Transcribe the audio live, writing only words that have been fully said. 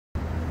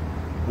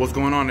What's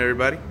going on,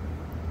 everybody?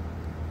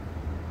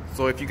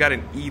 So if you got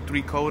an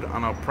E3 code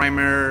on a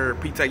Premaire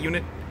Ptac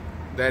unit,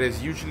 that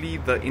is usually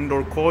the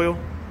indoor coil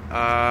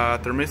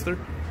thermistor.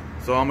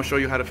 So I'm gonna show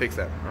you how to fix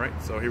that. All right,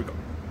 so here we go.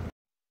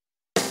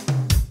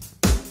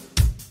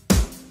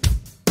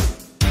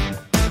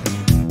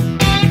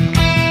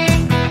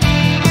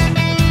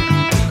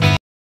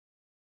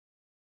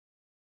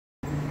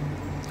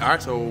 All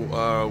right,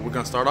 so we're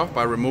gonna start off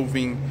by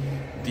removing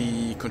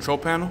the control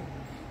panel,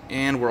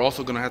 and we're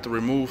also gonna have to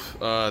remove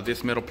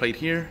this metal plate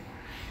here,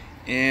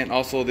 and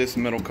also this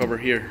metal cover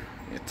here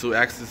to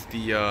access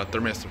the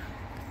thermistor.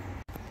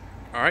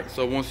 All right,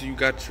 so once you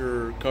got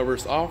your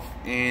covers off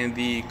and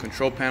the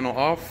control panel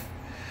off,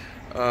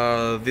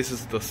 this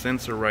is the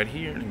sensor right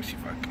here. Let me see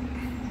if I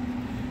can.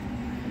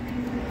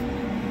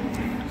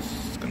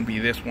 It's gonna be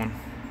this one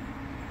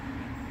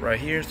right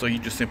here. So you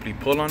just simply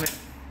pull on it.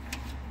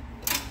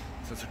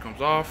 Sensor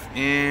comes off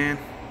and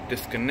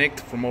disconnect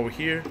from over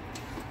here.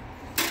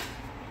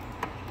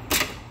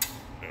 Let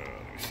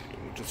me see.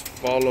 We'll just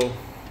follow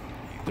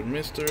the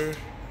thermistor,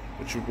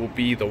 which will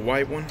be the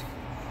white one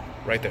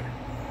right there.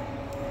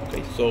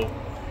 Okay, so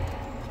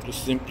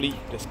just simply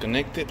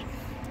disconnect it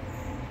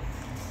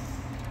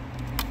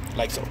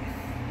like so.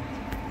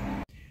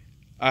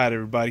 Alright,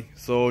 everybody,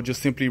 so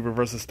just simply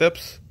reverse the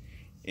steps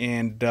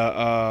and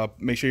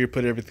make sure you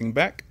put everything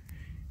back,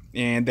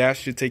 and that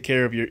should take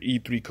care of your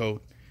E3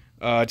 code.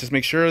 Just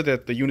make sure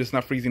that the unit's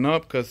not freezing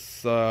up,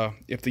 because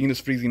if the unit's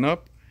freezing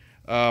up,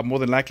 more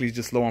than likely it's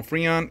just low on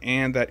Freon,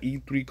 and that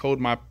E3 code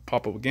might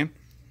pop up again.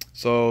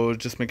 So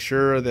just make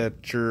sure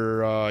that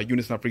your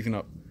unit's not freezing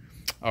up.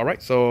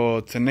 Alright,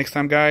 so till next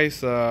time, guys,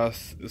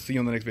 see you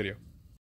on the next video.